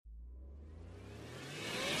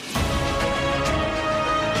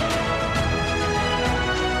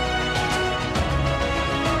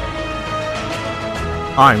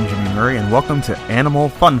I'm Jimmy Murray, and welcome to Animal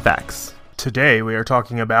Fun Facts. Today we are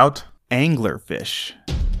talking about anglerfish.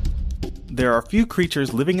 There are few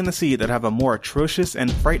creatures living in the sea that have a more atrocious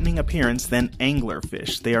and frightening appearance than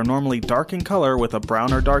anglerfish. They are normally dark in color with a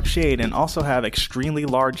brown or dark shade and also have extremely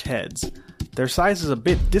large heads. Their size is a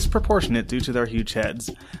bit disproportionate due to their huge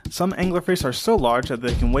heads. Some anglerfish are so large that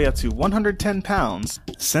they can weigh up to 110 pounds.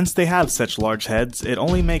 Since they have such large heads, it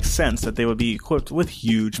only makes sense that they would be equipped with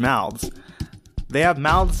huge mouths. They have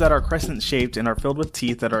mouths that are crescent-shaped and are filled with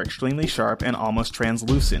teeth that are extremely sharp and almost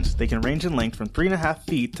translucent. They can range in length from 3.5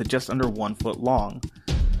 feet to just under 1 foot long.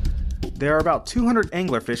 There are about 200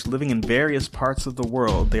 anglerfish living in various parts of the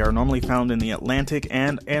world. They are normally found in the Atlantic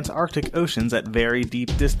and Antarctic oceans at very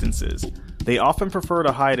deep distances. They often prefer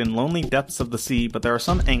to hide in lonely depths of the sea, but there are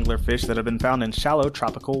some anglerfish that have been found in shallow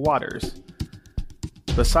tropical waters.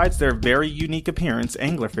 Besides their very unique appearance,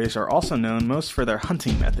 anglerfish are also known most for their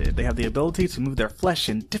hunting method. They have the ability to move their flesh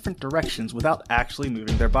in different directions without actually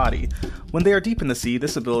moving their body. When they are deep in the sea,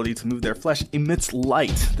 this ability to move their flesh emits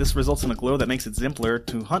light. This results in a glow that makes it simpler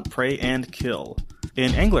to hunt prey and kill.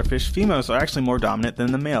 In anglerfish, females are actually more dominant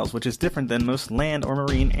than the males, which is different than most land or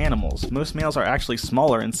marine animals. Most males are actually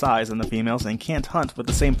smaller in size than the females and can't hunt with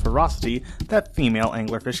the same ferocity that female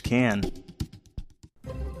anglerfish can.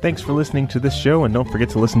 Thanks for listening to this show, and don't forget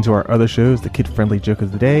to listen to our other shows, the Kid-Friendly Joke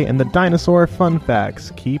of the Day and the Dinosaur Fun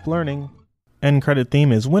Facts. Keep learning. End credit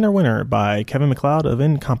theme is Winner Winner by Kevin MacLeod of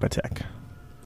Incompetech.